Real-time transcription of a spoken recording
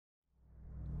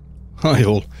Hi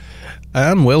all,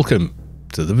 and welcome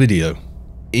to the video.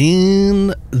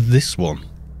 In this one,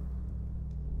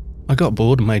 I got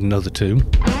bored and made another tomb.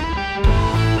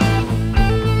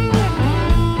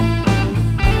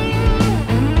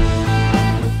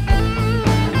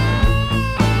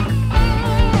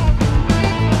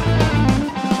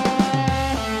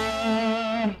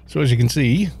 So as you can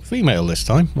see, female this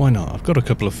time, why not? I've got a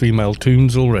couple of female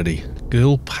tombs already.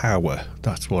 Girl power,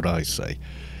 that's what I say.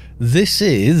 This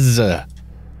is an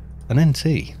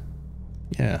NT.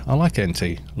 Yeah, I like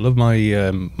NT. Love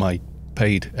my my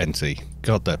paid NT.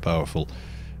 God, they're powerful.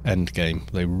 End game,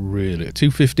 they really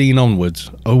 215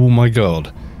 onwards. Oh my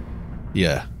god.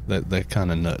 Yeah, they're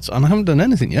kind of nuts. And I haven't done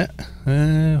anything yet.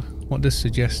 What does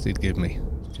suggested give me?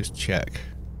 Just check.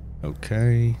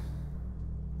 Okay.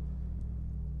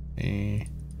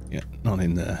 Yeah, not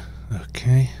in there.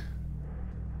 Okay.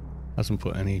 Hasn't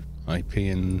put any IP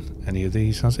in any of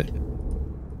these, has it?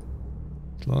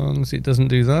 As long as it doesn't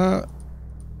do that.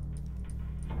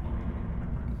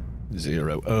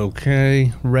 0.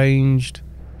 Okay. Ranged.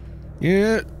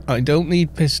 Yeah, I don't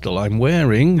need pistol. I'm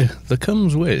wearing the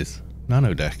comes with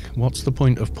nano deck. What's the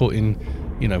point of putting,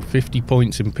 50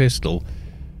 points in pistol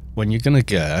when you're going to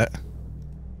get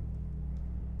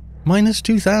minus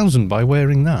 2,000 by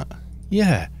wearing that?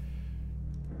 Yeah.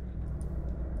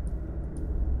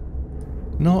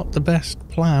 Not the best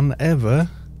plan ever.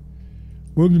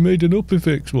 Well, you made an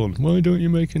Upifix one. Why don't you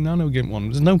make a Nanogimp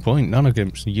one? There's no point.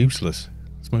 Nanogimp's useless.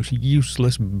 It's the most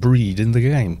useless breed in the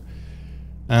game.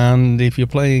 And if you're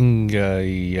playing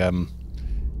a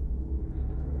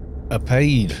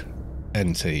paid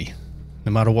NT,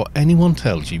 no matter what anyone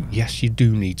tells you, yes, you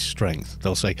do need strength.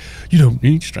 They'll say, you don't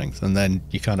need strength. And then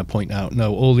you kind of point out,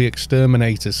 no, all the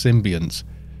Exterminator symbionts,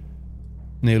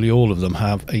 nearly all of them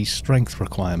have a strength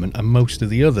requirement, and most of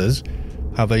the others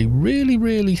have a really,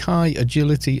 really high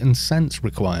agility and sense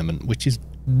requirement, which is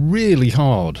really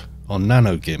hard on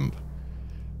Nanogimp.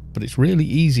 But it's really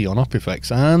easy on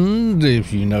Opifex, and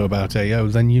if you know about AO,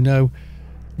 then you know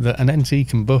that an NT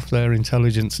can buff their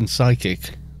intelligence and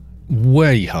psychic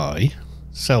way high.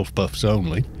 Self-buffs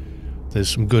only. There's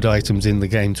some good items in the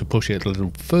game to push it a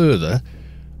little further,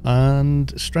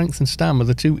 and strength and stam are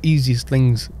the two easiest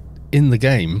things in the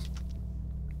game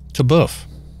to buff.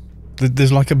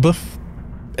 There's like a buff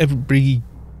every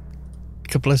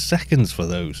couple of seconds for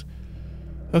those.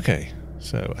 Okay,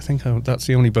 so I think that's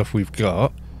the only buff we've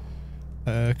got.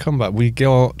 Combat, we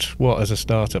got, what as a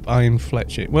startup? Iron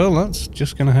Fletcher. Well, that's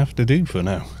just going to have to do for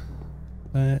now.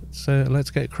 Let's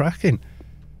get cracking.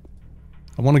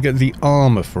 I want to get the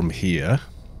armor from here.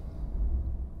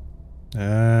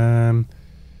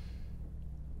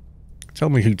 Tell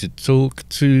me who to talk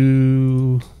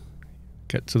to.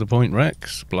 Get to the point,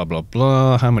 Rex. Blah, blah,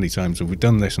 blah. How many times have we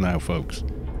done this now, folks?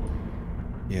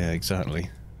 Yeah,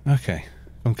 exactly. Okay.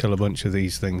 Go and kill a bunch of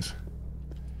these things.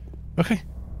 Okay.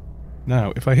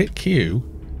 Now, if I hit Q,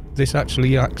 this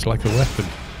actually acts like a weapon.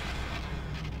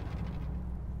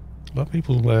 A lot of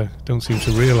people don't seem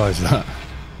to realise that.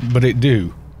 But it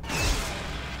do.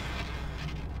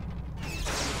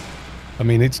 I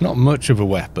mean, it's not much of a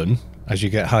weapon as you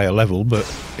get higher level, but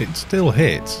it still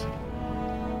hits.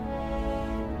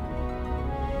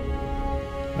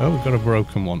 Oh, we've got a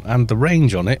broken one. And the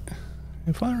range on it,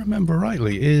 if I remember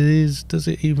rightly, is... Does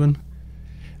it even...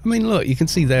 I mean, look, you can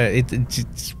see there,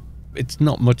 it's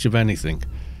not much of anything.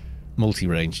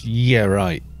 Multi-range. Yeah,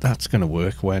 right. That's going to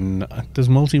work when... Does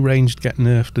multi-ranged get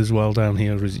nerfed as well down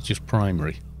here, or is it just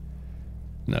primary?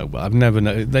 No, but I've never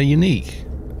known. They're unique,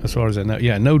 as far as I know.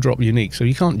 Yeah, no drop unique, so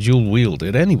you can't dual wield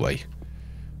it anyway,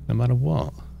 no matter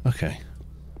what. Okay.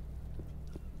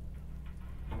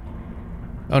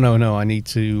 Oh no, I need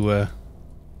to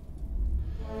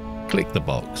click the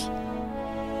box.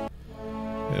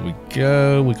 There we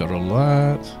go. We got all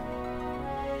that.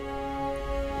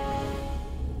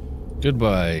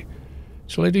 Goodbye.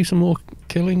 Shall I do some more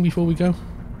killing before we go?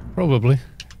 Probably.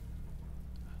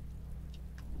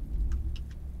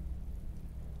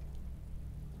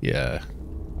 Yeah,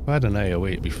 if I had an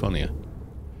AoE, it'd be funnier.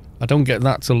 I don't get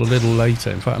that till a little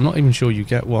later. In fact, I'm not even sure you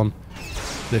get one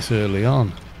this early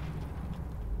on.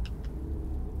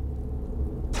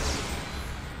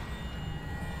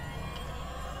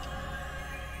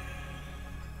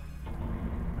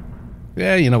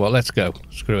 Yeah, you know what, let's go.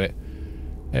 Screw it.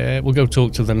 We'll go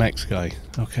talk to the next guy.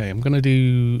 Okay, I'm going to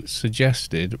do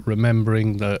suggested,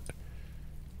 remembering that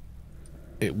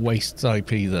it wastes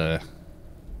IP there.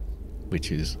 Which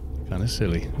is kind of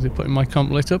silly. Is it putting my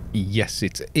comp lit up? Yes,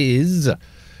 it is.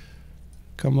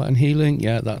 Combat and healing.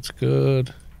 Yeah, that's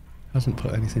good. Hasn't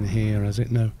put anything here, has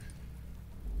it? No.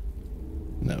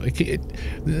 No,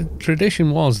 the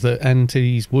tradition was that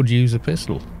NTs would use a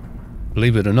pistol.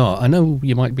 Believe it or not. I know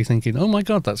you might be thinking, oh my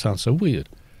god, that sounds so weird.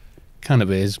 Kind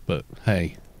of is, but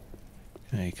hey.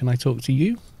 Hey, can I talk to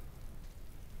you?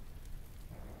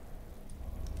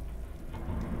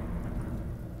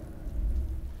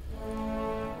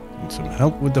 Need some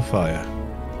help with the fire.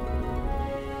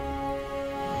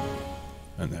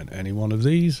 And then any one of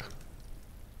these.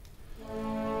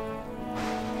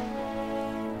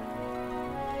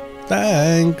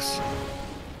 Thanks!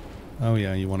 Oh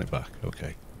yeah, you want it back.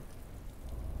 Okay.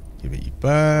 Give it you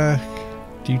back.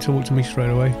 Do you talk to me straight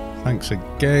away? Thanks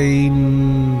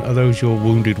again. Are those your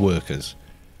wounded workers?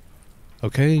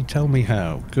 Okay, tell me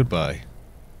how. Goodbye.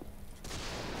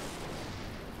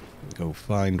 Go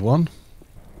find one.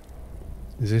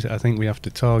 Is this? I think we have to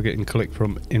target and click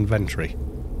from inventory.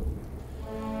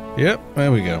 Yep,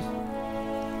 there we go.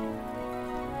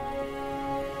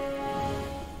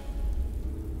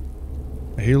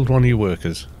 I healed one of your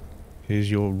workers.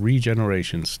 Here's your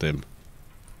regeneration stim.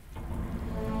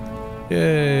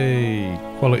 Yay!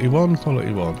 Quality 1,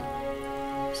 quality 1.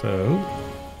 So,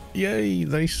 yay,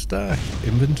 they stack.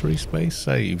 Inventory space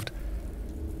saved.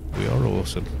 We are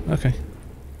awesome. Okay.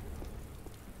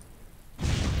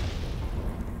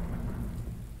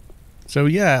 So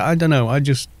yeah, I don't know, I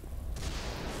just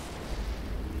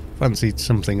fancied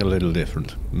something a little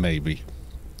different, maybe.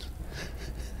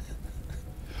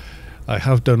 I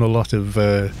have done a lot of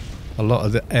the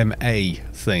MA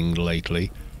thing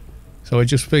lately, so I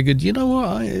just figured, you know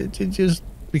what, just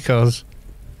because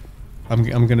I'm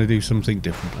going to do something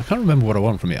different. I can't remember what I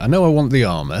want from it. I know I want the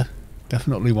armor,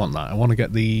 definitely want that. I want to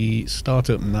get the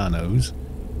startup nanos,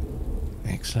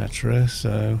 etc.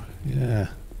 So yeah.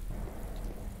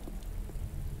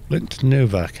 Flint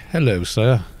Novak, hello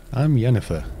sir. I'm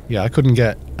Yennefer. Yeah, I couldn't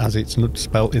get as it's not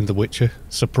spelt in The Witcher.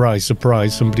 Surprise,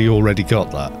 surprise, somebody already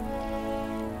got that.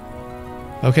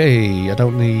 Okay, I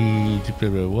don't need...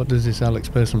 What does this Alex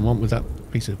person want with that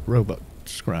piece of robot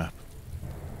scrap?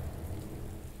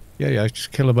 Yeah,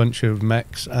 just kill a bunch of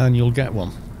mechs and you'll get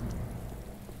one.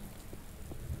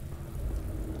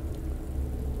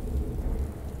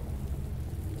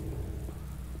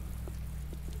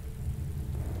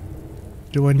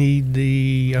 Do I need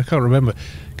the... I can't remember.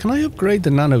 Can I upgrade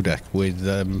the nano deck with...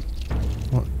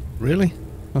 what? Really?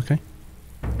 Okay.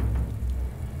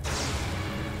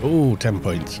 Oh, 10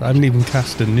 points. I haven't even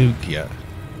cast a nuke yet.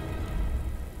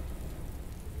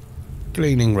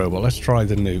 Cleaning robot. Let's try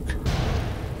the nuke.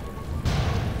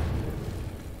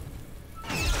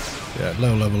 Yeah,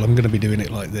 low level. I'm going to be doing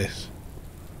it like this.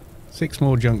 6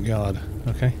 more junkyard.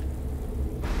 Okay.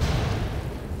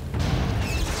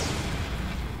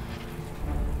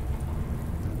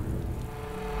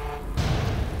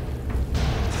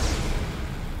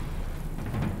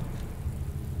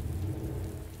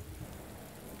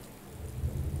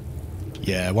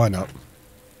 Yeah, why not?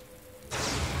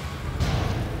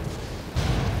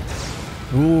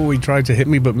 Ooh, he tried to hit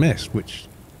me but missed, which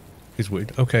is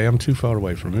weird. Okay, I'm too far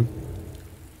away from him.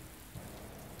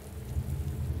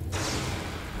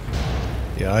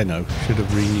 Yeah, I know. Should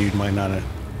have renewed my nano.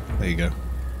 There you go.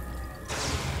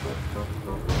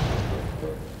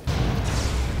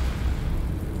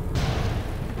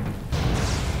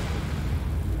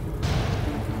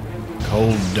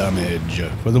 Cold damage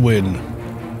for the win.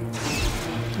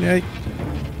 Yay.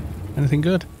 Anything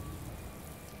good?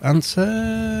 Answer?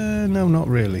 No, not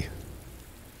really.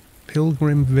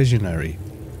 Pilgrim Visionary.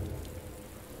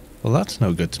 Well, that's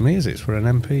no good to me, is it? It's for an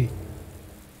MP.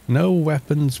 No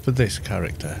weapons for this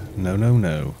character. No, no,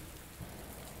 no.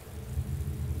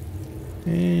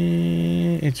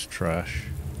 It's trash.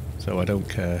 So I don't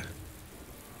care.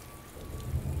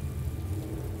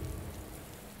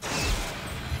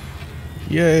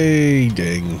 Yay,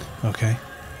 ding. Okay.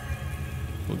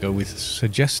 We'll go with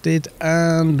suggested,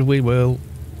 and we will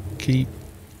keep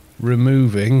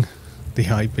removing the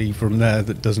IP from there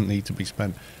that doesn't need to be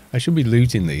spent. I should be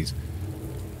looting these.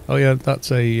 Oh yeah,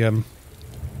 that's a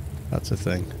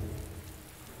thing.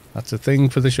 That's a thing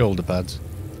for the shoulder pads.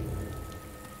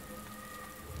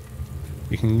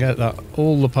 You can get that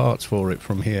all the parts for it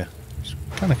from here. It's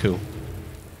kind of cool.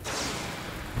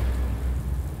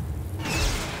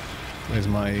 Where's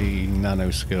my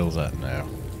nano skills at now?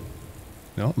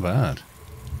 Not bad.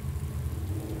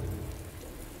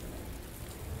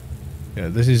 Yeah,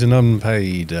 this is an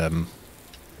unpaid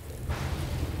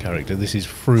character. This is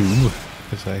Froome,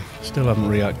 because I still haven't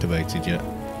reactivated yet.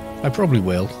 I probably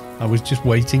will. I was just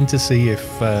waiting to see if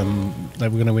they were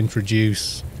going to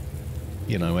introduce,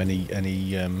 you know, any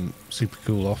super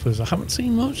cool offers. I haven't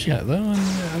seen much yet, though.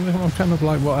 And I'm kind of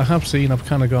like, what I have seen, I've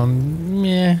kind of gone,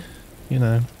 meh, you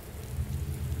know.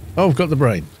 Oh, I've got the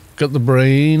brain. Got the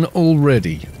brain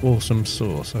already. Awesome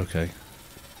sauce. Okay.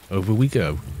 Over we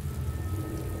go.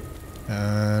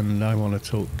 And I want to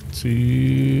talk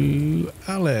to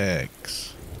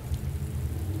Alex.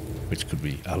 Which could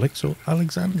be Alex or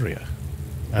Alexandria.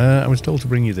 I was told to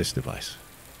bring you this device.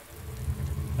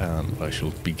 And I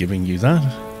shall be giving you that.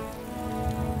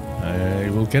 I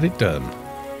will get it done.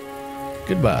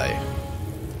 Goodbye.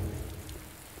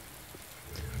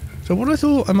 So what I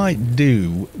thought I might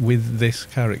do with this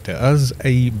character as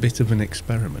a bit of an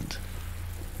experiment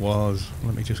was...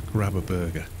 Let me just grab a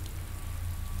burger.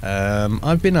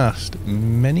 I've been asked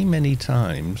many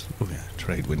times... Oh yeah,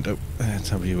 trade window. Let's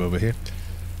have you over here.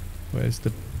 Where's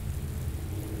the...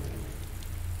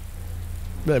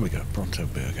 There we go, Pronto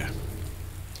Burger.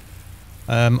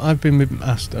 I've been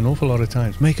asked an awful lot of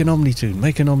times, make an Omni tune,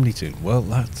 make an Omni tune. Well,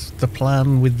 that's the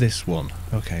plan with this one.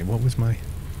 Okay, what was my...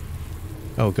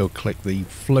 Oh, go click the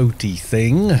floaty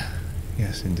thing.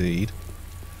 Yes, indeed.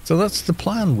 So that's the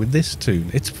plan with this tune.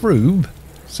 It's froob,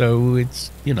 so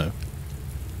it's, you know,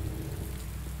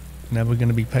 never going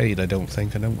to be paid, I don't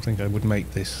think. I don't think I would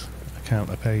make this account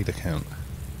a paid account,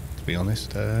 to be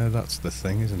honest. That's the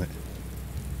thing, isn't it?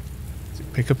 Is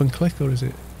it pick up and click, or is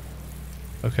it...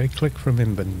 Okay, click from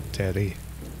inventory.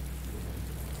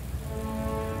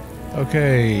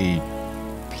 Okay,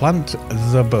 plant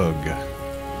the bug.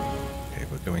 Okay,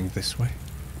 we're going this way.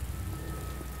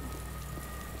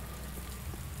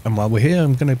 And while we're here,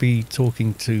 I'm going to be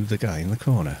talking to the guy in the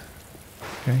corner.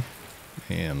 Okay,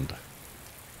 and...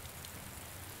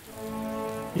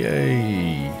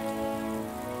 Yay!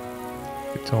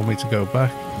 It told me to go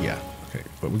back. Yeah, okay,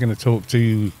 but we're going to talk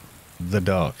to the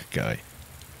dark guy.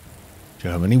 Do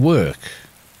you have any work?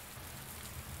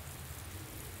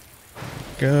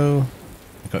 Go.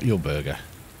 I got your burger.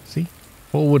 See?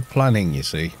 Forward planning, you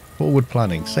see. Forward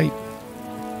planning. See?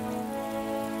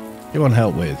 You want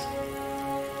help with?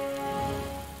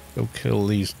 Go kill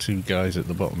these two guys at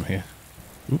the bottom here.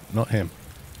 Oop, not him.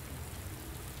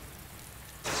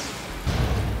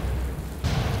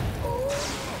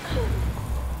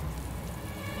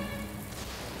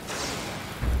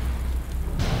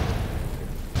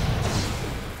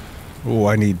 Oh,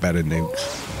 I need better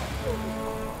nukes.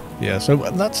 Yeah, so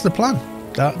that's the plan.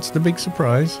 That's the big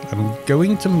surprise. I'm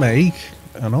going to make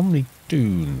an Omni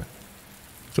tune.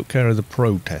 Took care of the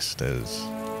protesters.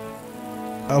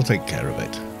 I'll take care of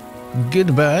it.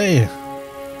 Goodbye.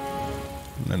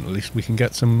 And then at least we can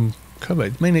get some cover.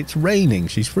 I mean, it's raining.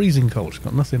 She's freezing cold. She's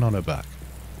got nothing on her back.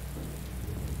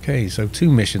 Okay, so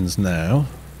 2 missions now.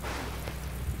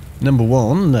 Number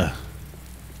 1...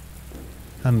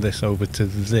 hand this over to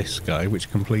this guy,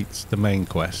 which completes the main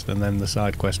quest, and then the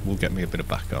side quest will get me a bit of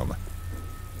back armor.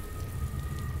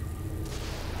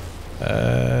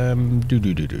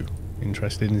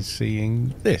 Interested in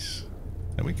seeing this.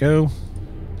 There we go.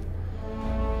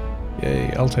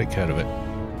 Yay, I'll take care of it.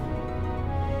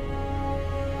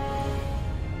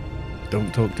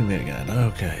 Don't talk to me again.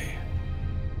 Okay.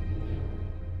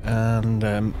 And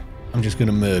I'm just going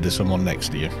to murder someone next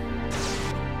to you.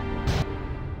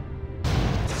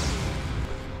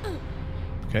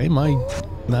 Okay, my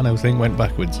nano thing went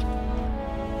backwards.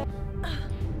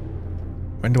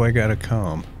 When do I get a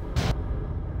calm?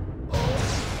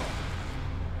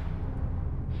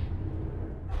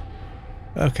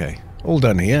 Okay, all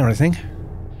done here, I think.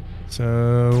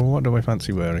 So, what do I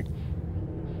fancy wearing?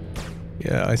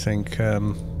 Yeah, I think,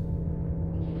 well,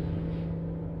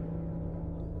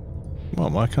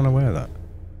 why can't I wear that?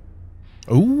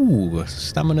 Ooh,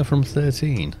 stamina from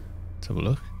 13. Let's have a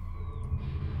look.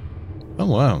 Oh,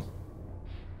 wow.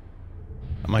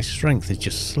 My strength is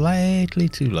just slightly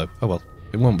too low. Oh, well,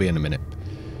 it won't be in a minute.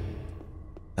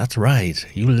 That's right,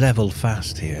 you level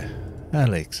fast here.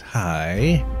 Alex,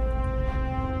 hi.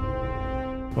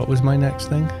 What was my next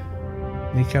thing?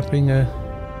 Kneecapping a...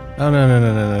 Oh,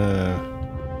 no.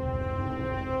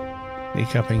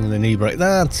 Kneecapping the knee break.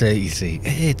 That's it, you see.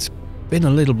 It's been a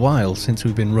little while since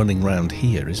we've been running around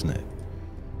here, isn't it?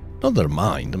 Not that I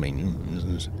mind, I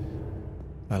mean...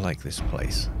 I like this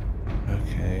place.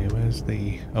 Okay, where's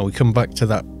the... Oh, we come back to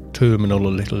that terminal a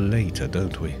little later,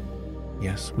 don't we?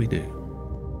 Yes, we do.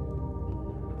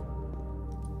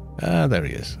 Ah, there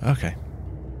he is. Okay.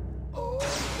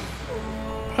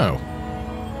 Oh.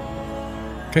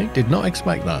 Okay, did not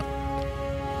expect that.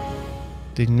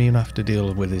 Didn't even have to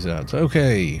deal with his ads.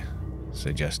 Okay.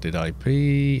 Suggested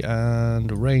IP and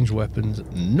ranged weapons.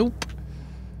 Nope.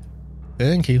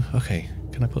 Thank you. Okay,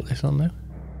 can I put this on now?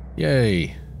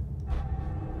 Yay.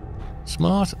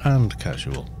 Smart and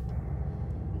casual.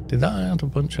 Did that add a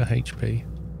bunch of HP?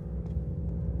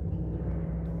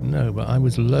 No, but I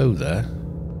was low there.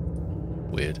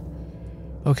 Weird.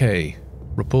 Okay,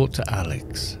 report to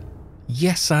Alex.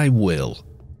 Yes, I will.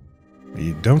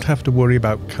 You don't have to worry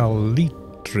about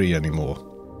Calitri anymore.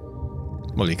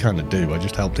 Well, you kind of do. I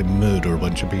just helped him murder a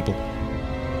bunch of people.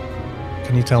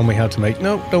 Can you tell me how to make...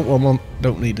 No, don't want one.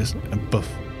 Don't need a buff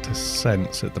to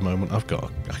sense at the moment. I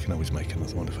can always make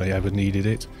another one if I ever needed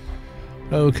it.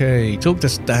 Okay, talk to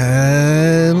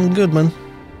Stan Goodman.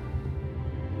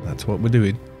 That's what we're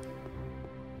doing.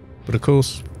 But of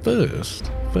course,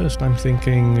 first I'm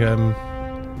thinking,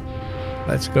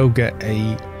 let's go get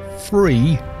a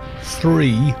free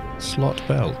 3-slot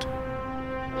belt.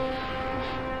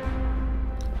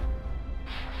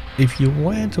 If you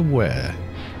weren't aware,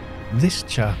 this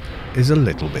chap is a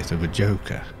little bit of a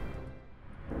joker.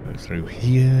 Go through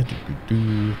here,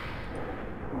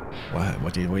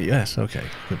 What do you wait? Yes, okay,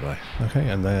 goodbye. Okay,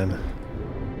 and then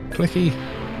clicky.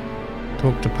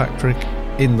 Talk to Patrick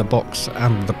in the box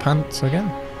and the pants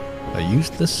again. I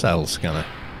used the cell scanner.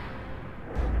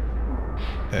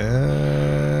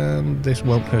 And this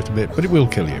won't hurt a bit, but it will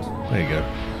kill you. There you go.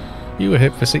 You were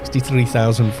hit for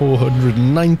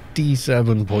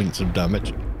 63,497 points of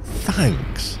damage.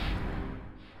 Thanks.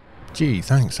 Gee,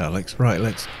 thanks, Alex. Right,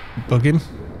 let's bug him.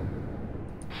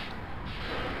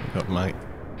 Got my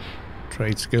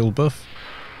trade skill buff.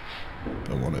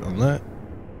 Don't want it on that.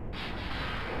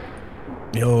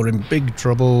 You're in big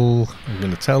trouble. I'm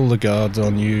going to tell the guards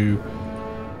on you.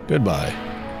 Goodbye.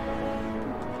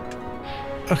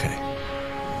 Okay.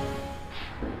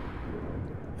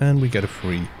 And we get a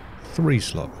free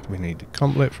 3-slot. We need a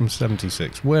complet from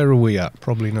 76. Where are we at?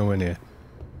 Probably nowhere near.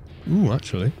 Ooh,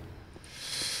 actually.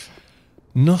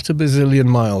 Not a bazillion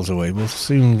miles away. We'll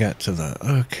soon get to that.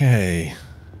 Okay.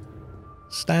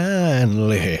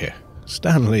 Stanley,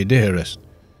 dearest.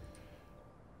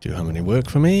 Do you have any work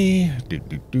for me?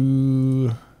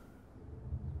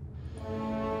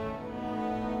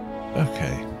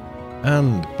 Okay.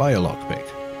 And buy a lockpick.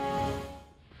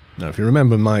 Now, if you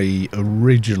remember my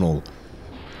original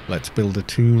Let's Build a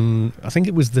Tune, I think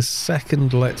it was the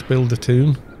second Let's Build a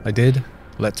Tune I did.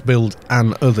 Let's Build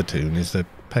an Other Tune is the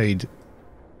paid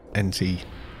NT.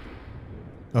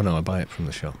 Oh no, I buy it from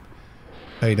the shop.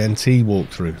 Paid NT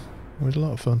walkthrough. It was a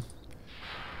lot of fun.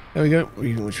 There we go.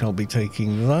 We shall be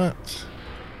taking that.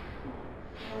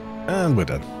 And we're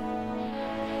done.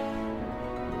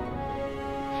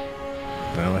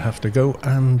 Now I have to go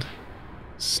and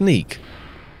sneak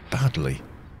badly.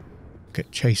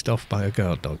 Get chased off by a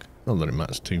guard dog. Not that it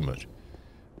matters too much.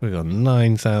 We've got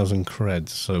 9,000 creds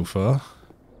so far.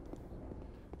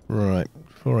 Right,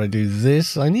 before I do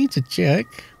this, I need to check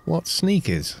what sneak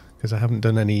is, because I haven't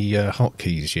done any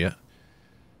hotkeys yet.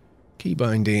 Key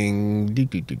binding,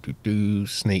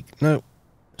 sneak. No,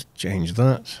 let's change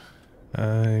that.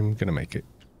 I'm going to make it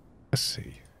a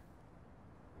C.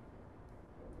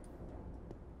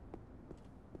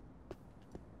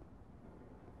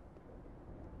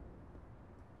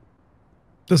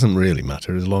 Doesn't really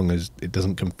matter as long as it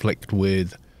doesn't conflict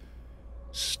with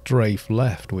strafe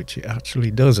left, which it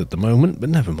actually does at the moment, but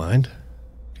never mind.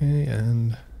 Okay,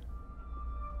 and...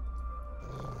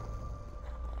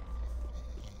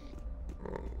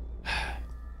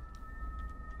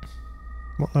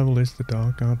 what level is the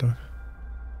dog, guard dog?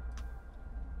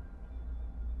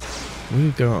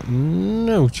 We've got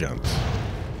no chance.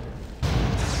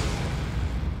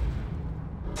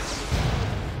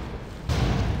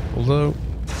 Although...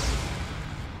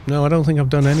 no, I don't think I've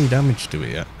done any damage to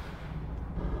it yet.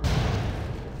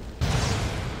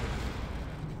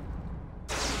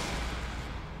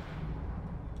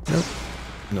 Nope.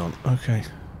 None. Okay.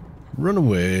 Run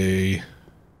away.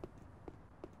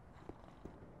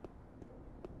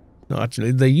 No, actually,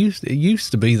 it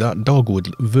used to be that dog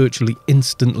would virtually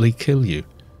instantly kill you.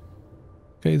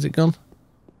 Okay, is it gone?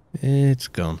 It's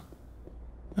gone.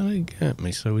 How did it get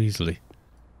me so easily?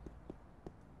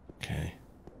 Okay.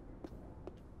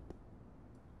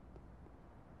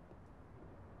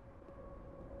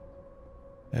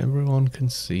 Everyone can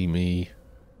see me.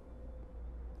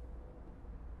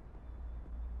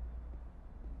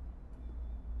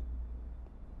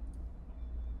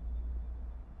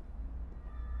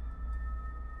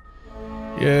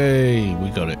 Yay, we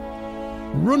got it.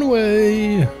 Run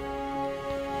away!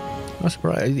 That's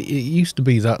right. It used to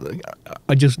be that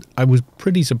I was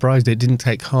pretty surprised it didn't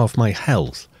take half my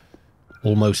health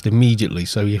almost immediately,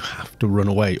 so you have to run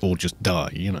away or just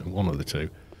die, you know, one of the two.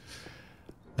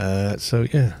 So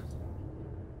yeah.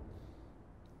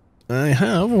 I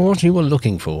have what you were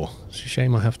looking for. It's a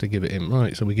shame I have to give it him.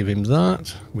 Right, so we give him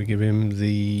that. We give him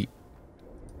the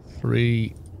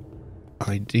 3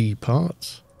 ID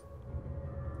parts.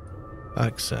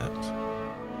 Accept.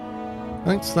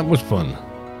 Thanks, that was fun.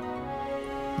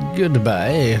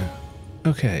 Goodbye.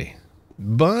 Okay.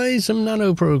 Buy some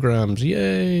nano programs.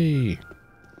 Yay!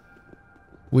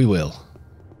 We will.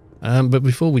 But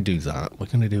before we do that, we're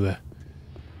going to do a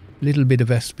little bit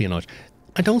of espionage.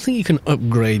 I don't think you can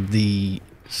upgrade the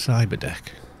cyber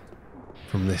deck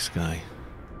from this guy.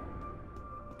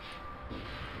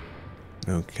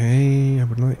 Okay, I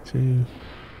would like to...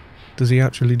 Does he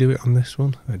actually do it on this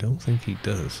one? I don't think he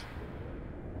does.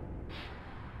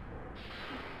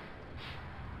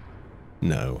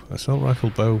 No. Assault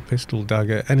rifle, bow, pistol,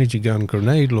 dagger, energy gun,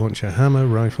 grenade launcher, hammer,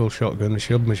 rifle, shotgun,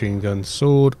 submachine gun,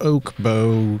 sword, oak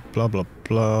bow, blah blah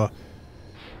blah.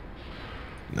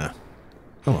 No.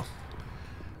 Oh well.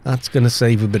 That's going to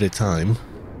save a bit of time.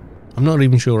 I'm not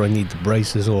even sure I need the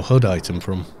braces or HUD item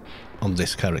from on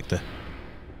this character.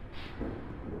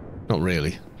 Not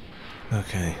really.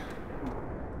 Okay.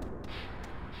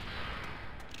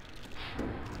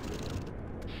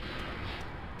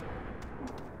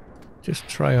 Just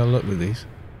try our luck with these.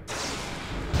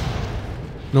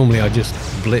 Normally I just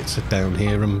blitz it down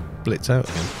here and blitz out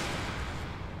again.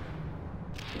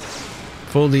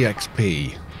 For the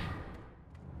XP.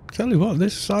 Tell you what,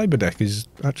 this cyber deck is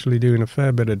actually doing a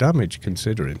fair bit of damage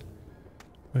considering.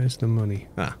 Where's the money?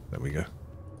 Ah, there we go.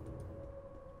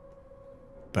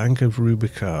 Bank of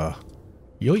Rubicar.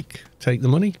 Yoik, take the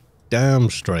money.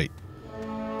 Damn straight.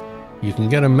 You can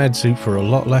get a med suit for a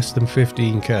lot less than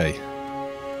 15k.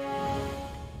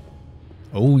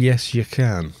 Oh yes you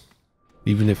can.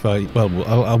 Even if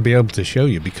I'll be able to show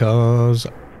you because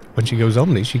when she goes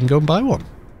Omni she can go and buy one.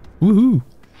 Woohoo!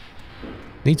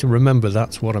 Need to remember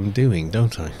that's what I'm doing,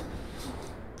 don't I?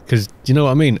 Because, you know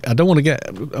what I mean? I don't want to get...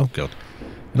 Oh god.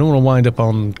 I don't want to wind up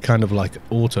on kind of like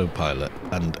autopilot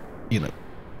and, you know,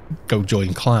 go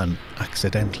join clan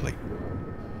accidentally.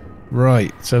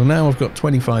 Right, so now I've got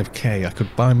 25k. I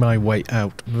could buy my way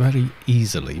out very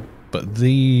easily. But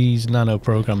these nano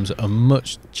programs are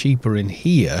much cheaper in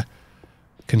here,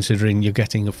 considering you're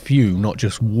getting a few, not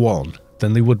just one,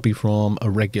 than they would be from a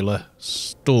regular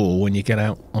store when you get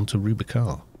out onto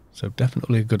Rubicar. So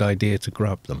definitely a good idea to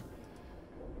grab them.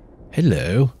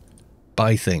 Hello.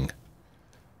 Buy thing.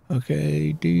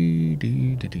 Okay.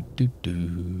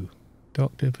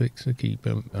 Doctor, fixer,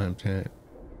 keeper,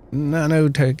 nano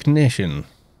technician.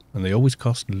 And they always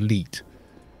cost leet.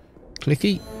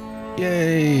 Clicky.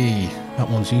 Yay! That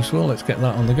one's useful. Let's get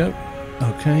that on the go.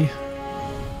 Okay.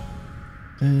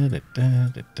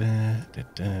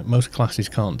 Most classes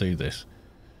can't do this.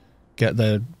 Get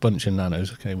their bunch of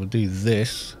nanos. Okay, we'll do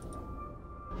this.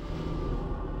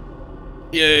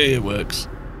 Yay, it works.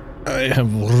 I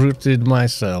have rooted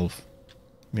myself.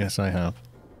 Yes, I have.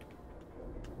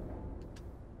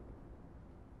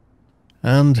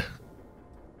 And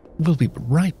we'll be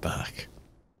right back.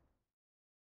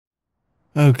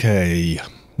 Okay,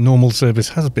 normal service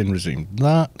has been resumed.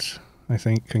 That, I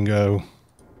think, can go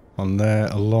on there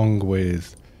along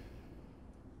with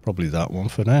probably that one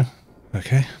for now.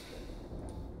 Okay.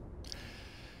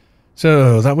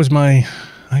 So, that was my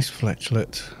ice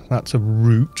fletchlet. That's a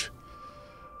root.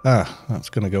 Ah, that's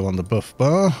going to go on the buff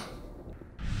bar.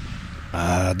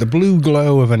 Ah, the blue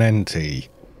glow of an NT.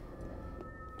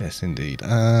 Yes, indeed.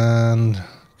 And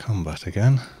combat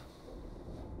again.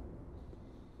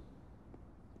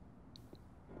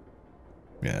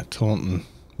 Yeah, Taunton,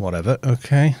 whatever.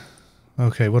 Okay.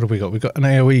 Okay, what have we got? We've got an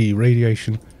AoE,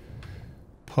 radiation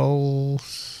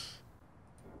pulse.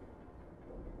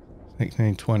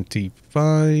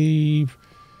 1925.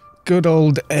 Good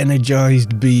old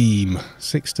energized beam.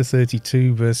 6 to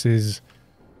 32 versus...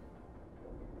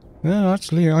 No,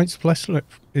 actually, Ice Fleshlet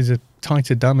is a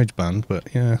tighter damage band, but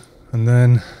yeah. And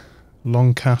then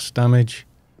long cast damage.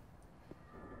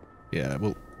 Yeah,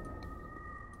 we'll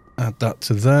add that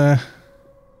to there.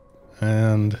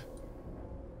 And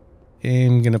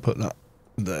I'm going to put that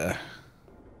there.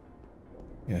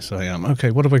 Yes, I am.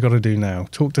 Okay, what have I got to do now?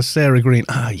 Talk to Sarah Green.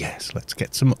 Ah, yes, let's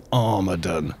get some armour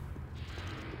done.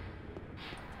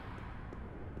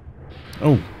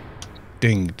 Oh,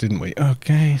 ding, didn't we?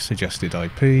 Okay, suggested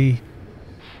IP.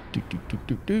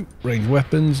 Range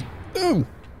weapons. Oh!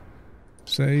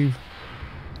 Save.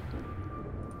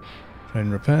 Train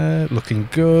repair. Looking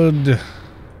good.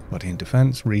 Body and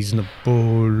defense.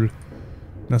 Reasonable.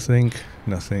 Nothing.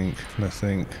 Nothing.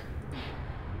 Nothing.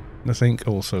 Nothing.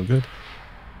 Also good.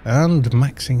 And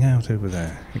maxing out over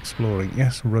there. Exploring.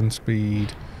 Yes. Run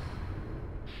speed.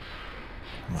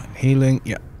 Right. Healing.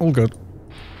 Yeah. All good.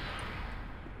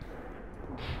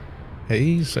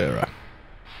 Hey, Sarah.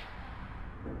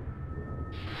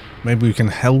 Maybe we can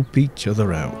help each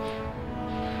other out.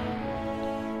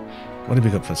 What have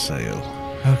we got for sale?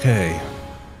 Okay.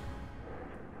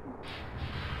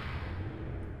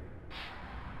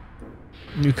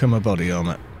 Newcomer body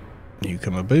armor.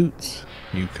 Newcomer boots.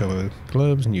 Newcomer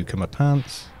gloves. Newcomer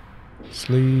pants.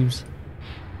 Sleeves.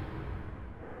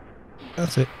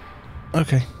 That's it.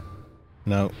 Okay.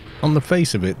 Now, on the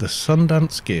face of it, the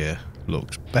Sundance gear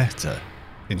looks better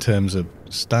in terms of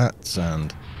stats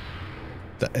and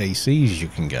the ACs you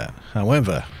can get.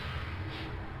 However,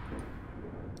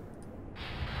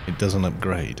 it doesn't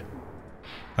upgrade.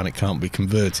 And it can't be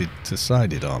converted to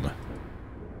sided armor.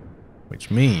 Which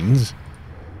means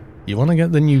you want to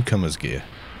get the newcomer's gear.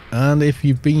 And if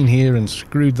you've been here and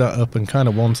screwed that up and kind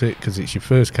of want it because it's your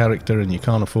first character and you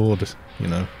can't afford, you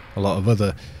know, a lot of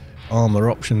other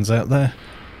armor options out there,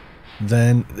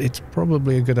 then it's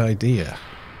probably a good idea.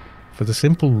 For the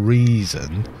simple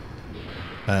reason,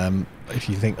 if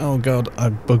you think, oh god,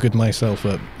 I've buggered myself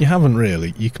up, you haven't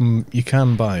really. You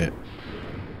can buy it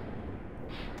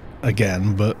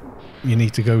again, but you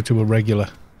need to go to a regular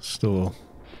store.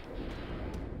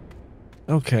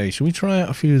 Okay, should we try out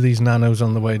a few of these nanos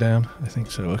on the way down? I think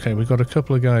so. Okay, we've got a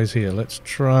couple of guys here. Let's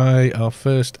try our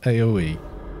first AoE.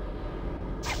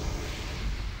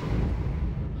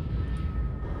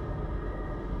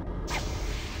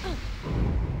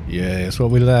 Yeah, that's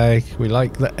what we like. We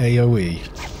like the AoE.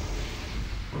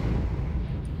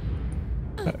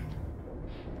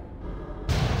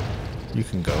 You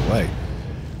can go away.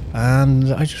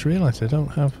 And I just realised I don't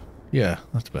have... Yeah,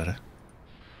 that's better.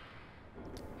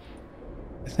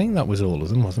 I think that was all of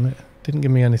them, wasn't it? Didn't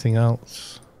give me anything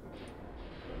else.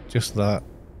 Just that.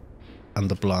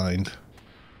 And the blind.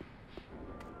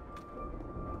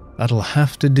 That'll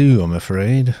have to do, I'm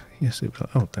afraid. Yes, it was...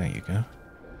 Oh, there you go.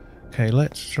 Okay,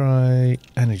 let's try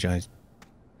energize.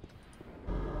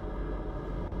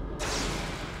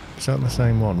 Is that the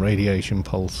same one? Radiation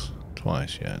pulse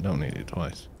twice. Yeah, don't need it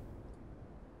twice.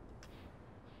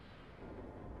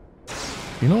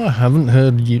 You know, I haven't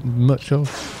heard much of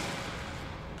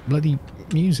bloody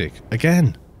music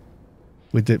again.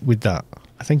 With that,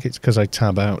 I think it's because I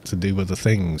tab out to do other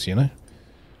things, you know.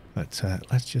 But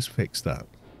let's just fix that.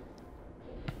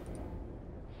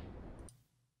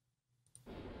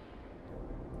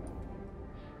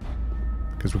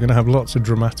 Because we're going to have lots of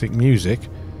dramatic music,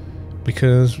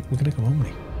 because we're going to go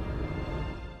Omni.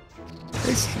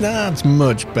 That's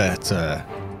much better.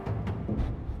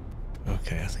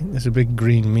 Okay, I think there's a big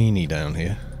green meanie down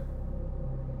here.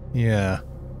 Yeah.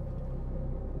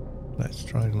 Let's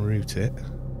try and route it.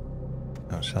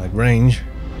 Outside range.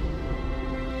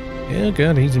 Yeah,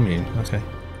 good, he's immune. Okay.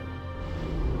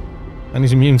 And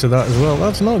he's immune to that as well.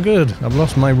 That's not good. I've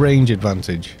lost my range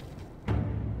advantage.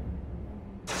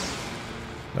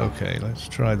 Okay, let's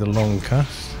try the long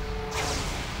cast.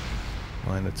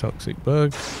 Minor toxic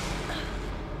bug.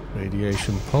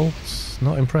 Radiation pulse.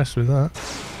 Not impressed with that.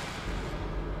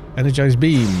 Energized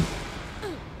beam.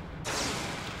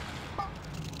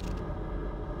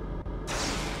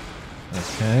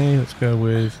 Okay, let's go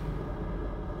with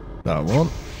that one.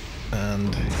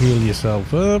 And heal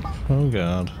yourself up. Oh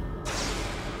god.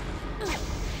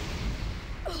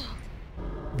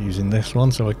 Using this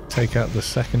one so I take out the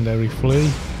secondary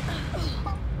flea.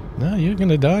 No, you're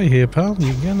gonna die here, pal.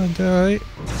 You're gonna die.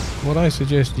 What I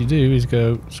suggest you do is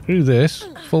go, screw this,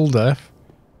 full death.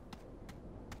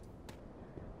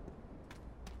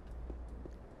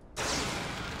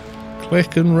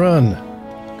 Click and run.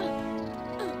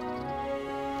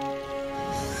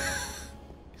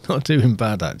 Not doing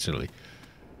bad, actually.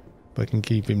 If I can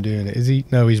keep him doing it. Is he?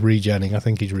 No, he's regenning. I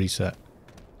think he's reset.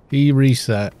 He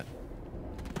reset.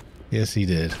 Yes, he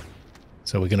did.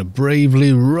 So we're going to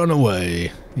bravely run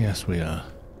away. Yes, we are.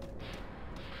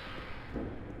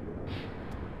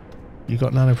 You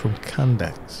got nano from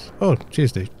Candex. Oh,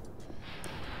 cheers, dude.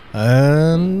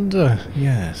 And,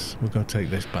 yes, we're going to take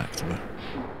this back to her.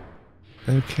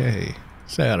 Okay.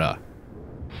 Sarah,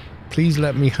 please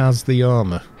let me has the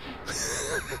armor.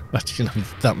 Actually,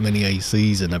 that many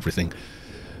ACs and everything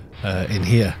in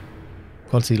here.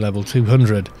 Quantity level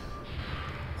 200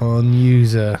 on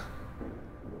user.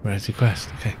 Rarity quest.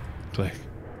 Okay, click,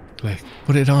 click.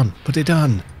 Put it on. Put it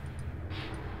on.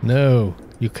 No,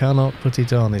 you cannot put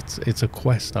it on. It's a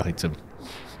quest item.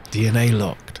 DNA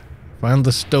locked. Found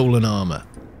the stolen armor.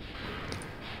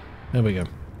 There we go.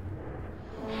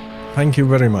 Thank you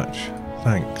very much.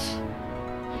 Thanks.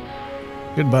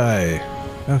 Goodbye.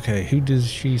 Okay, who does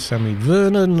she send me?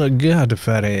 Vernon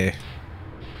Godfrey.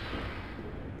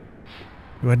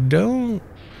 I don't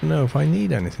know if I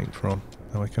need anything from.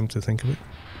 Now I come to think of it.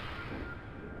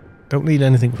 Don't need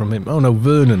anything from him. Oh no,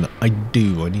 Vernon, I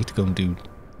do. I need to go and do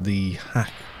the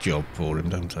hack job for him,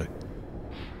 don't I?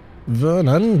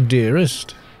 Vernon,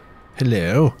 dearest.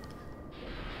 Hello.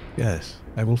 Yes,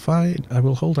 I will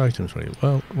hold items for you.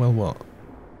 Well, what?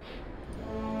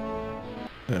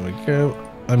 There we go.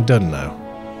 I'm done now.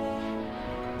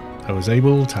 I was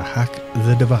able to hack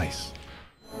the device.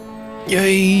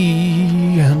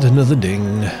 Yay! And another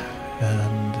ding.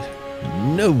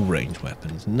 And no ranged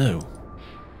weapons, no.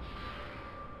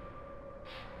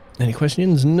 Any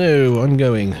questions? No, I'm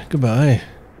going. Goodbye.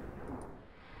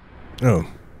 Oh,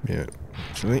 yeah,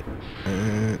 actually.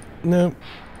 No.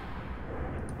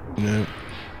 No.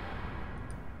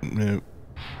 No.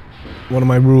 One of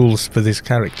my rules for this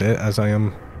character, as I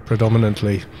am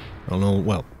predominantly,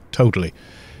 well, totally,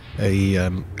 a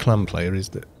clan player, is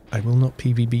that I will not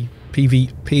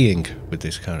PvPing with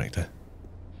this character.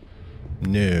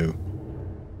 No.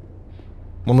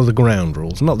 One of the ground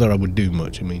rules. Not that I would do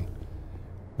much, I mean,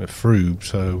 we're froob,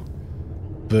 so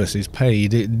versus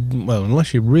paid, well,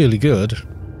 unless you're really good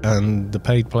and the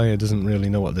paid player doesn't really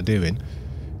know what they're doing,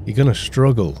 you're going to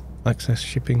struggle. Access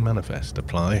shipping manifest.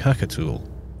 Apply hacker tool.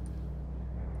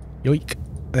 Yoink.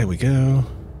 There we go.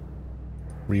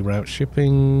 Reroute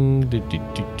shipping.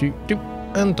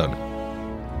 And done.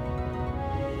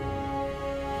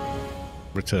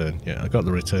 Return. Yeah, I got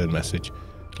the return message.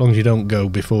 As long as you don't go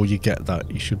before you get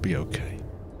that, you should be okay.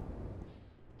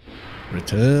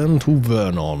 Return to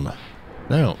Vernon.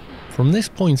 Now, from this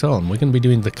point on, we're going to be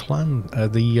doing the clan,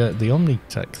 the Omni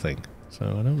tech thing. So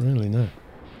I don't really know.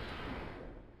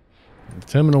 The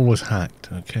terminal was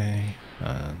hacked. Okay,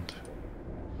 and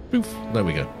poof. There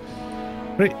we go.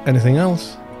 Right. Anything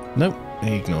else? Nope.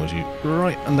 He ignores you.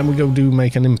 Right, and then we go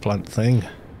make an implant thing.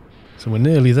 So we're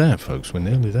nearly there, folks. We're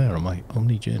nearly there on my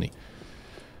Omni journey.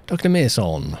 Dr.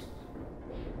 Mason.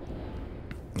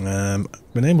 Been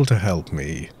able to help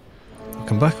me. I'll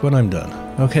come back when I'm done.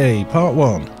 Okay, part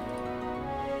 1.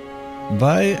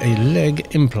 Buy a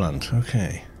leg implant.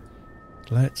 Okay.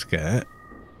 Let's get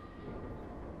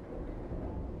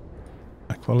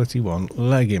a quality 1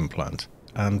 leg implant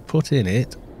and put in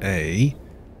it a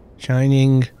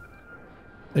shining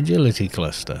agility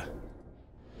cluster.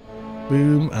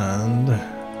 Boom, and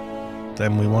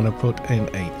then we want to put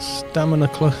in a stamina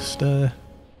cluster,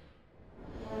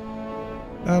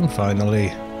 and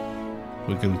finally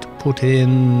we're going to put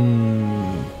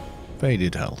in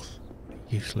faded health.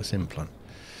 Useless implant.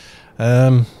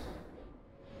 Show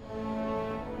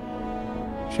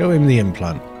him the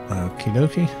implant. Okie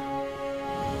dokie.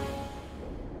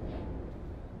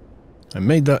 I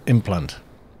made that implant.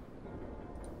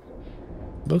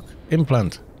 Look,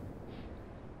 implant.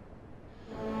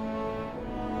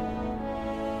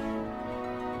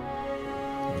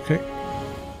 Okay.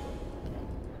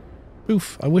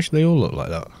 Poof, I wish they all looked like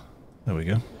that. There we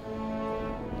go.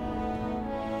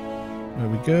 There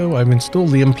we go. I've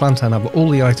installed the implant and have all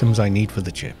the items I need for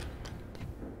the chip.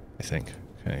 I think.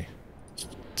 Okay.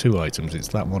 2 items. It's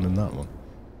that one and that one.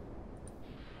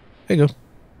 There you go.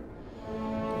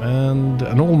 And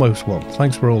an almost one.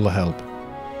 Thanks for all the help.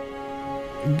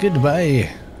 Goodbye.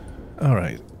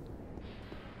 Alright.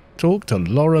 Talk to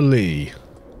Laura Lee.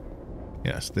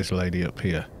 Yes, this lady up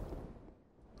here.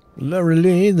 Laura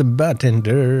Lee, the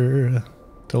bartender.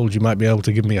 Told you might be able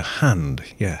to give me a hand.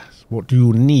 Yes. What do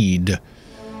you need?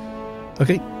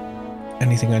 Okay.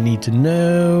 Anything I need to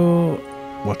know?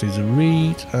 What is a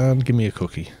read? And give me a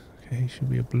cookie. Okay, should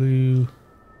be a blue.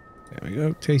 There we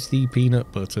go. Tasty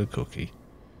peanut butter cookie.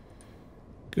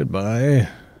 Goodbye.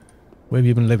 Where have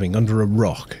you been living? Under a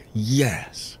rock.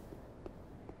 Yes.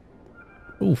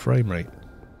 Oh, frame rate.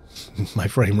 My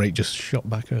frame rate just shot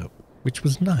back up, which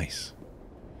was nice.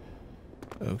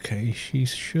 Okay, she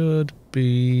should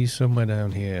be somewhere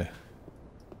down here.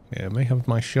 Yeah, I may have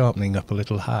my sharpening up a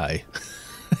little high.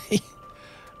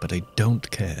 But I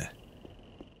don't care.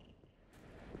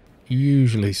 You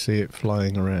usually see it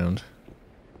flying around.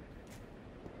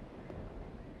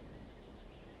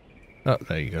 Oh,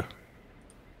 there you go.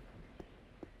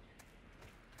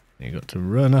 You got to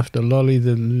run after Lolly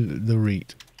the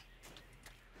reet.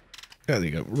 There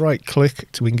you go. Right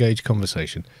click to engage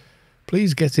conversation.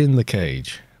 Please get in the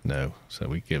cage. No, so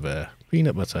we give her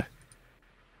peanut butter.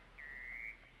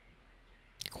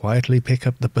 Quietly pick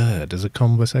up the bird as a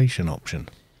conversation option.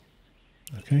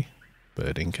 Okay,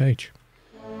 bird in cage.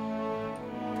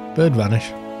 Bird vanish.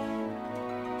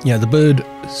 Yeah, the bird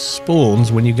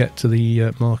spawns when you get to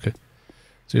the marker.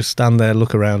 So just stand there,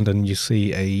 look around, and you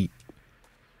see a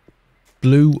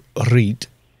blue reet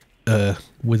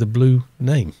with a blue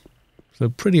name. So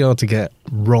pretty hard to get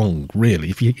wrong, really,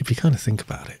 if you kind of think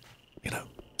about it. You know,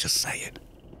 just say it.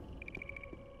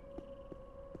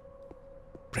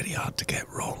 Pretty hard to get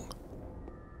wrong.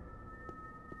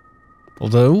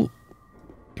 Although,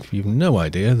 if you've no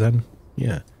idea, then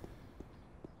yeah.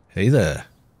 Hey there.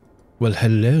 Well,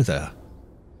 hello there.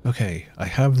 Okay, I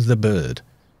have the bird.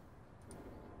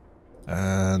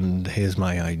 And here's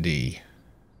my ID.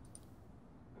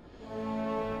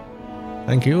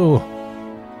 Thank you.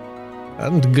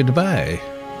 And goodbye.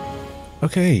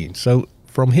 Okay, so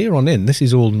from here on in, this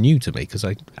is all new to me because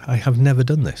I have never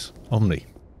done this. Omni.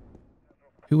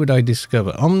 Who would I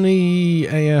discover? Omni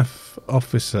AF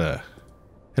officer.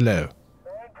 Hello.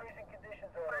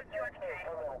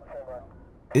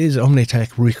 Is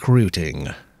Omnitech recruiting?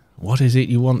 What is it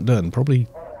you want done? Probably...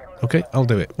 Okay, I'll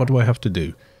do it. What do I have to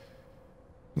do?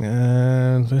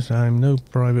 This time, no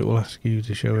private will ask you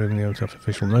to show in the OTF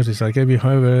official notice I gave you.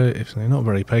 However, if they're not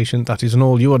very patient, that isn't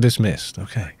all. You are dismissed.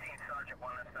 Okay.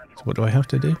 So what do I have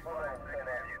to do?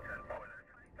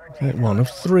 One of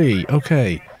 3.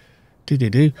 Okay.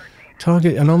 Do.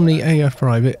 Target an Omni AF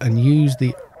private and use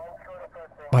the...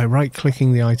 by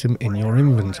right-clicking the item in your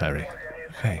inventory.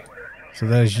 Okay. So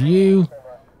there's you.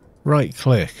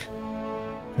 Right-click.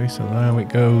 Okay, so now it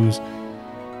goes...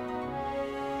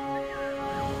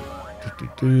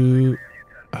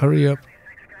 Hurry up.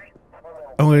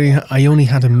 Oh, I only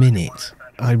had a minute.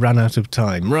 I ran out of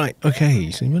time. Right,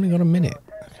 okay, so you've only got a minute.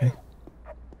 Okay.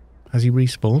 Has he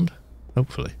respawned?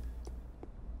 Hopefully.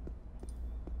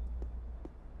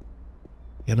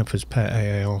 Yennefer's pet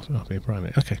AAL. Oh, be a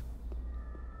primate. Okay.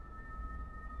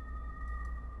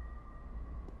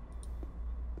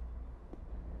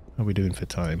 How are we doing for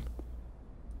time?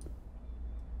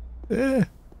 Yeah.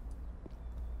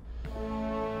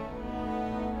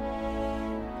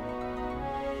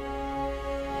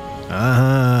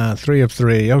 Ah, 3 of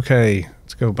 3. Okay,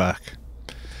 let's go back.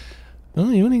 Oh,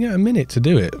 you only get a minute to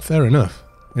do it. Fair enough.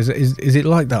 Is it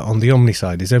like that on the Omni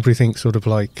side? Is everything sort of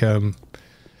like,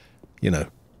 you know,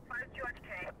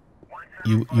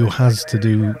 you has to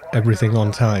do everything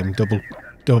on time,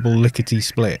 double lickety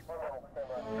split.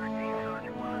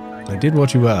 I did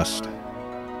what you asked.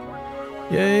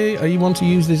 Yay! You want to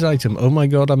use this item? Oh my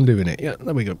god, I'm doing it. Yeah,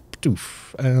 there we go.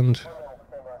 Doof. And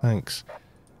thanks.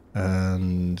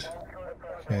 And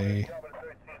okay.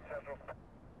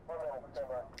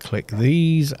 Click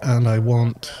these, and I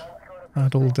want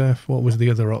add all def. What was the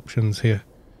other options here?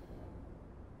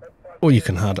 Or you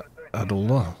can add all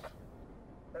that.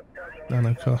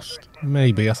 Nano cost.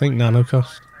 Maybe. I think nano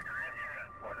cost.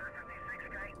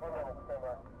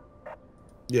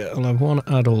 Yeah, I'll have one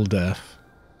add all def.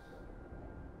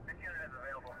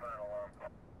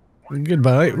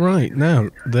 Goodbye. Right, now,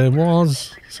 there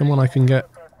was someone I can get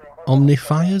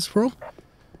Omnifiers from?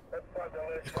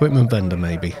 Equipment vendor,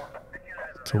 maybe.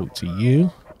 Talk to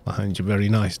you behind your very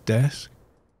nice desk.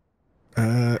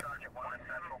 Armor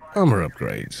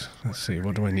upgrades. Let's see,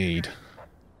 what do I need?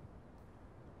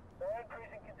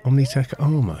 Omnitech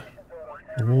armor.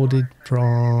 Awarded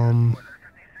from...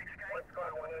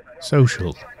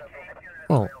 Social.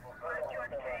 Well,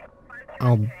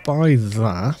 I'll buy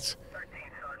that.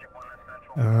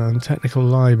 And technical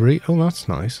library. Oh, that's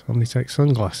nice. Omnitech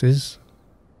sunglasses.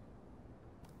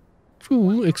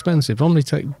 Ooh, expensive.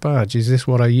 Omnitech badge. Is this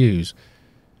what I use?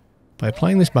 By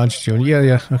applying this badge to your...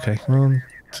 Yeah, okay. 1,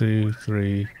 2,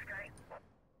 3.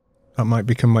 That might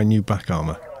become my new back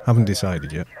armor. Haven't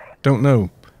decided yet. Don't know.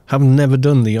 Have never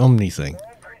done the Omni thing.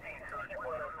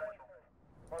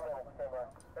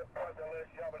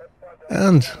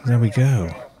 And there we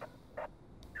go.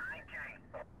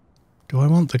 Do I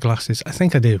want the glasses? I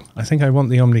think I do. I think I want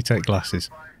the Omnitech glasses.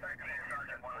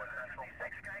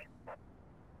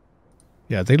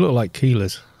 Yeah, they look like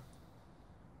Keelers.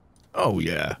 Oh,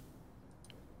 yeah.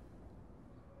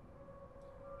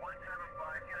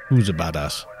 Who's a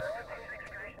badass?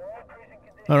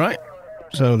 Alright.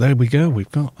 So there we go.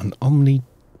 We've got an Omni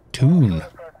Toon.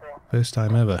 First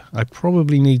time ever. I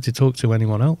probably need to talk to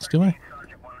anyone else, do I?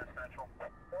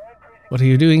 What are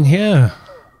you doing here?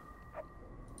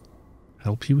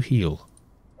 Help you heal.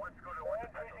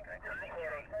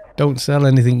 Don't sell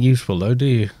anything useful though, do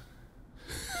you?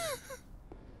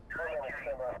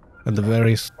 And the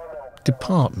various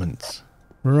departments.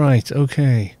 Right,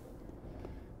 okay.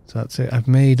 So that's it. I've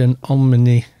made an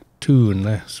Omni Toon.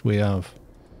 Yes, we have.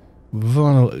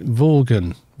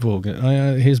 Vorgan.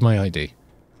 Here's my ID.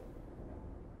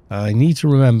 I need to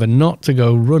remember not to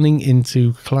go running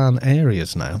into clan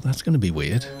areas now. That's going to be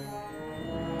weird.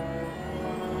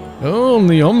 Oh, and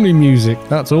the Omni music.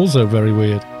 That's also very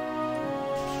weird.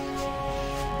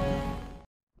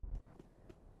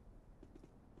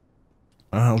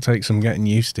 I'll take some getting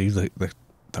used to the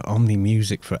Omni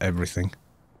music for everything.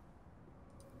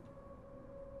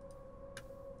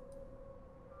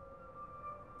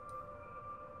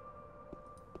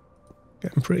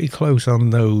 Getting pretty close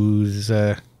on those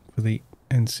for the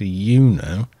NCU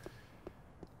now.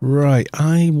 Right,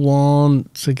 I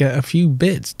want to get a few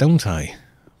bits, don't I?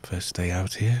 first day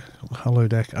out here.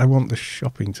 Holodeck. I want the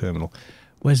shopping terminal.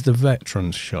 Where's the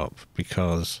veterans shop?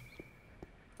 Because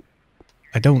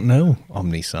I don't know,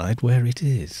 Omni side, where it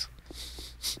is.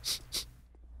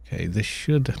 Okay, this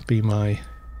should be my...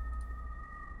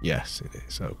 Yes, it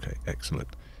is. Okay, excellent.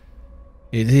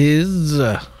 It is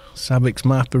Sabic's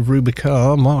map of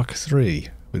Rubicar Mark III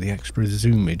with the extra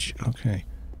zoomage. Okay.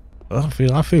 Well,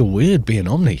 I feel weird being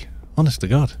Omni. Honest to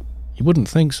God. You wouldn't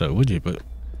think so, would you? But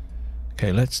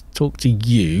okay, let's talk to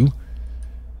you. Do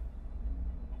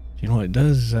you know what it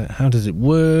does? How does it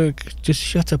work? Just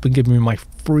shut up and give me my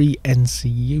free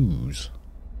NCUs.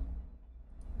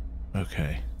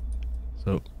 Okay.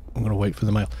 So I'm going to wait for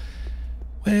the mail.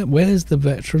 Where's the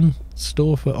veteran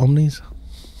store for Omnis?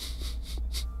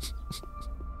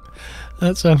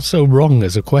 That sounds so wrong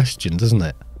as a question, doesn't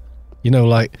it? You know,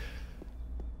 like,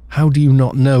 how do you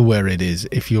not know where it is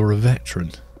if you're a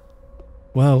veteran?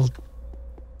 Well,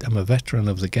 I'm a veteran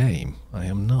of the game. I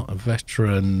am not a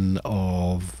veteran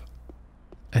of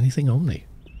anything Omni.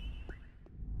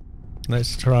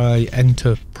 Let's try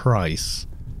enter price.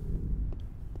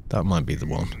 That might be the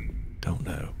one. Don't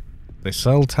know. They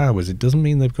sell towers. It doesn't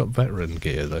mean they've got veteran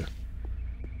gear, though.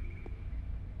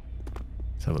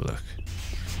 Let's have a look.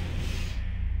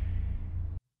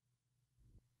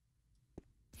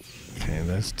 Okay,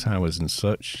 there's towers and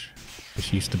such.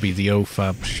 This used to be the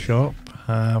OFAB shop.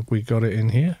 Have we got it in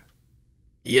here?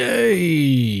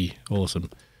 Yay! Awesome.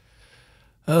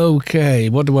 Okay,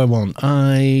 what do I want?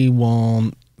 I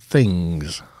want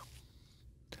things.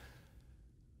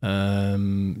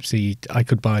 See, I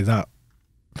could buy that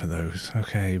for those.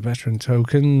 Okay, veteran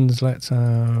tokens. Let's have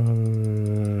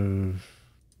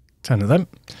 10 of them.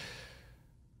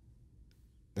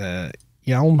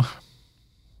 Yalm.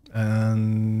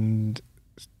 And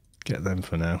get them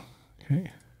for now.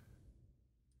 Okay.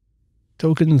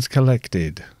 Tokens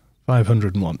collected.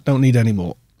 501. Don't need any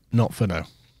more. Not for now.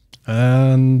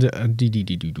 And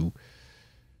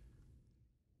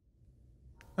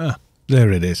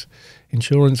there it is.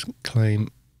 Insurance claim.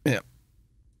 Yeah.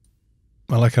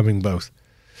 I like having both.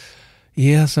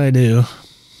 Yes, I do.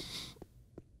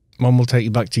 One will take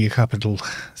you back to your capital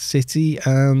city,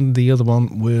 and the other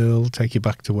one will take you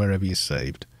back to wherever you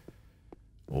saved.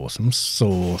 Awesome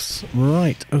sauce.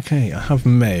 Right, okay, I have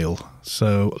mail.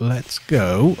 So let's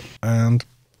go and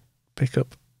pick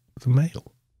up the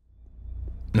mail.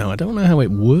 Now, I don't know how it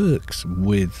works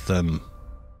with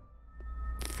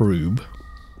Froob.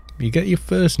 You get your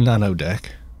first nano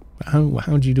deck.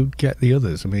 How do you get the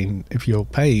others? I mean, if you're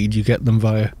paid, you get them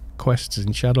via quests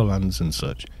in Shadowlands and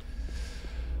such.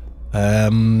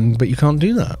 But you can't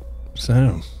do that.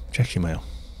 So, check your mail.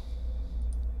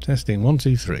 Testing 1,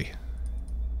 2, 3.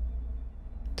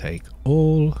 Take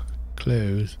all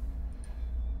clothes.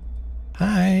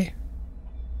 Hi.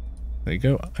 There you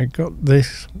go. I got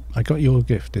this. I got your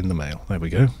gift in the mail. There we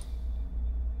go.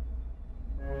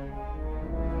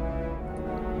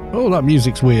 Oh, that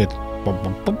music's weird.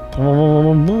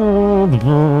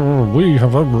 We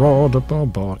have a rod up our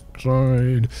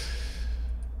backside.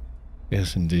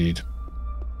 Yes, indeed.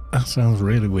 That sounds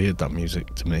really weird, that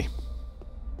music, to me.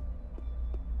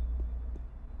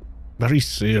 Very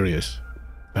serious.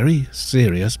 Very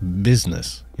serious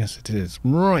business. Yes, it is.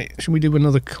 Right, should we do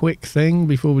another quick thing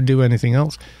before we do anything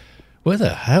else? Where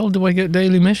the hell do I get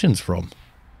daily missions from?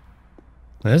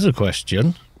 There's a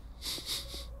question.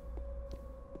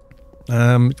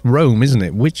 Rome, isn't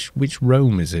it? Which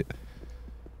Rome is it?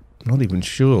 I'm not even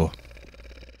sure.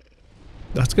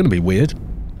 That's going to be weird.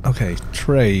 Okay,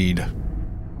 trade.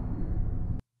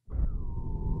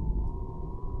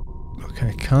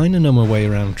 Okay, kind of know my way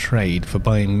around trade for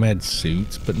buying med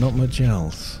suits, but not much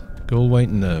else. Goal weight,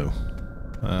 no.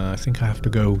 I think I have to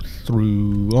go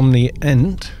through Omni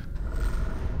Ent.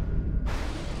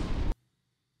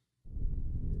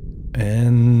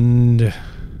 And then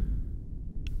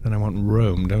I want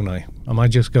Rome, don't I? Am I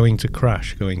just going to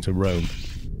crash going to Rome?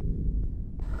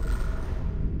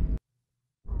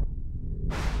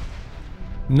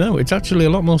 No, it's actually a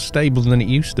lot more stable than it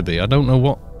used to be. I don't know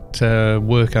what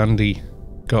work Andy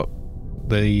got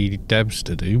the devs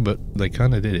to do, but they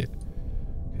kind of did it.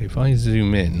 If I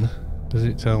zoom in, does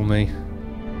it tell me?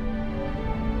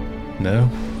 No.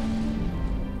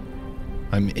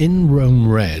 I'm in Rome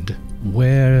Red.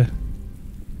 Where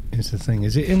is the thing?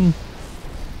 Is it in...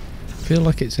 I feel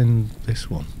like it's in this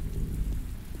one.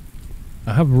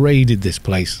 I have raided this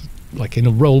place, like in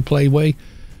a roleplay way,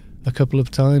 a couple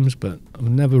of times, but I've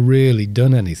never really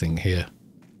done anything here.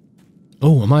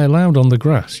 Oh, am I allowed on the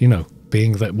grass, you know,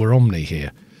 being that we're Omni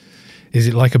here? Is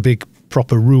it like a big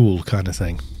proper rule kind of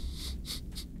thing?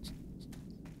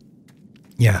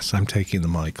 Yes, I'm taking the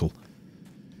Michael.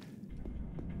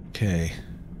 Okay.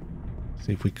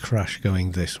 See if we crash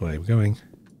going this way. We're going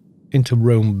into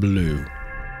Rome Blue.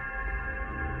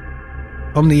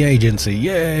 Omni Agency,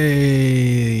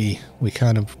 yay! We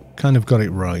kind of got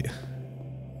it right.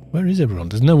 Where is everyone?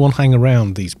 Does no one hang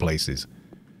around these places?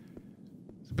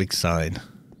 It's a big sign.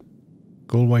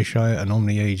 Galway Shire and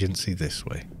Omni Agency this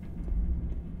way.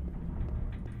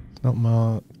 It's not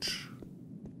marked.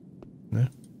 No?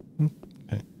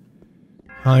 Okay.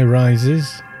 High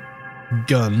rises.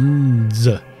 Guns.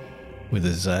 With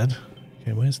a Z.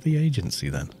 Okay, where's the agency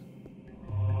then?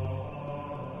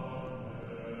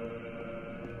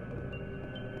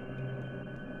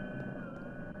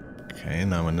 Okay,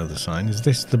 now another sign. Is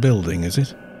this the building, is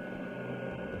it?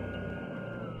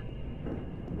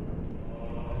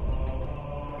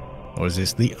 Or is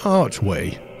this the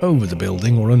archway over the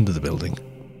building or under the building?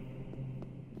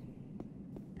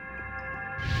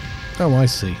 Oh, I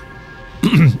see.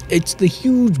 It's the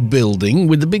huge building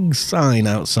with the big sign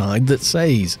outside that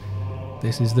says,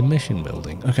 this is the mission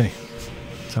building. Okay,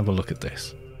 let's have a look at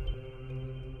this.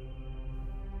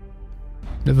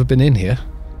 Never been in here.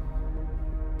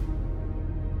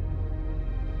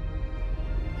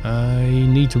 I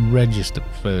need to register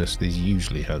first, is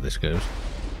usually how this goes.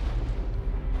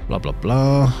 Blah, blah,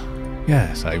 blah.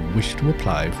 Yes, I wish to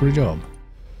apply for a job.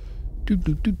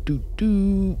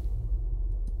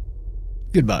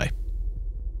 Goodbye.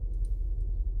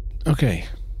 Okay.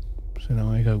 So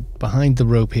now I go behind the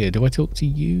rope here. Do I talk to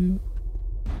you?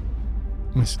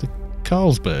 Mr.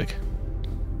 Carlsberg.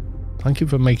 Thank you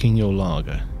for making your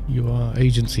lager. You are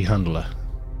agency handler.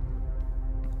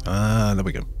 Ah, there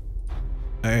we go.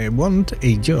 I want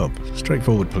a job.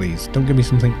 Straightforward, please. Don't give me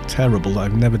something terrible that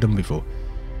I've never done before.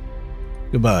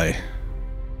 Goodbye.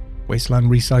 Wasteland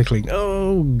recycling.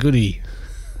 Oh, goody.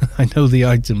 I know the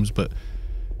items, but...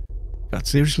 God,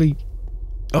 seriously?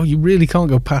 Oh, you really can't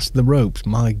go past the ropes.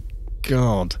 My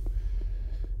God.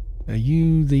 Are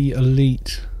you the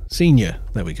elite senior?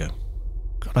 There we go.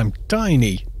 God, I'm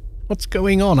tiny. What's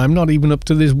going on? I'm not even up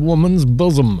to this woman's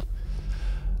bosom.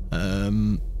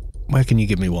 Where can you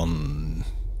give me one?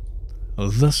 Oh,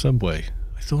 the subway.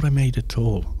 I thought I made it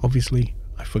tall. Obviously,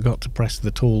 I forgot to press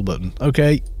the tall button.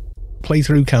 Okay.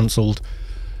 Playthrough cancelled.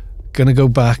 Gonna go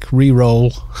back,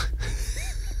 re-roll.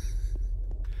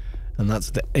 And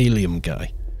that's the alien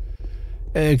guy.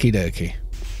 Okie dokie.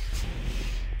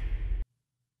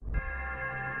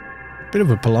 Bit of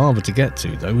a palaver to get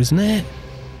to, though, isn't it?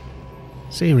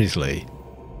 Seriously.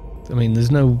 I mean,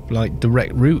 there's no, like,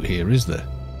 direct route here, is there?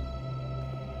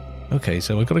 Okay,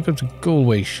 so I've got to go to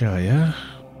Galway Shire.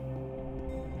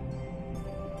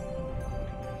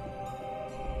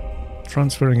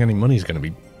 Transferring any money is going to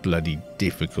be bloody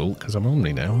difficult, because I'm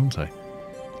Omni now, aren't I?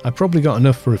 I've probably got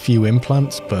enough for a few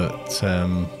implants, but...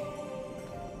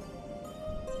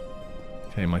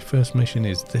 Okay, my first mission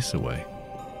is this away.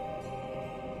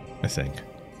 I think.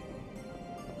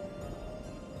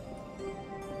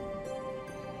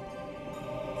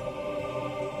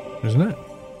 Isn't it?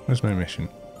 Where's my mission?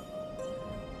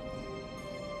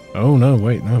 Oh, no,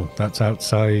 wait, no. That's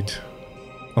outside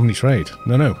Omni Trade.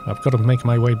 No, I've got to make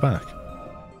my way back.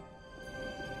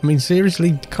 I mean,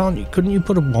 seriously, couldn't you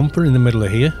put a Whomper in the middle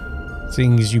of here?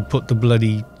 Seeing as you put the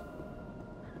bloody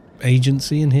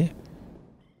agency in here?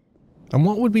 And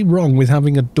what would be wrong with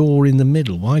having a door in the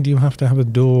middle? Why do you have to have a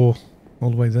door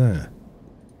all the way there?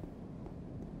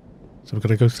 So I've got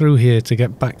to go through here to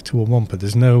get back to a Whomper.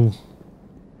 There's no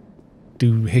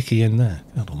doohickey in there.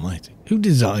 God almighty. Who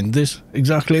designed this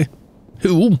exactly?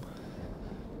 Who?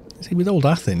 See, with old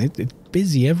Athen, it's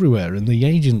busy everywhere, and the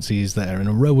agency is there, and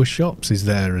a row of shops is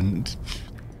there, and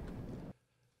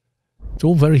it's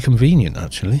all very convenient,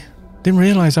 actually. Didn't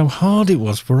realise how hard it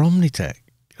was for Omnitech.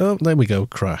 Oh, there we go,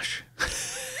 crash.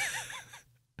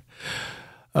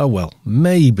 Oh well,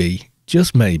 maybe,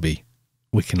 just maybe,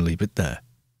 we can leave it there.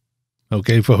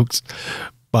 Okay, folks,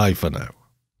 bye for now.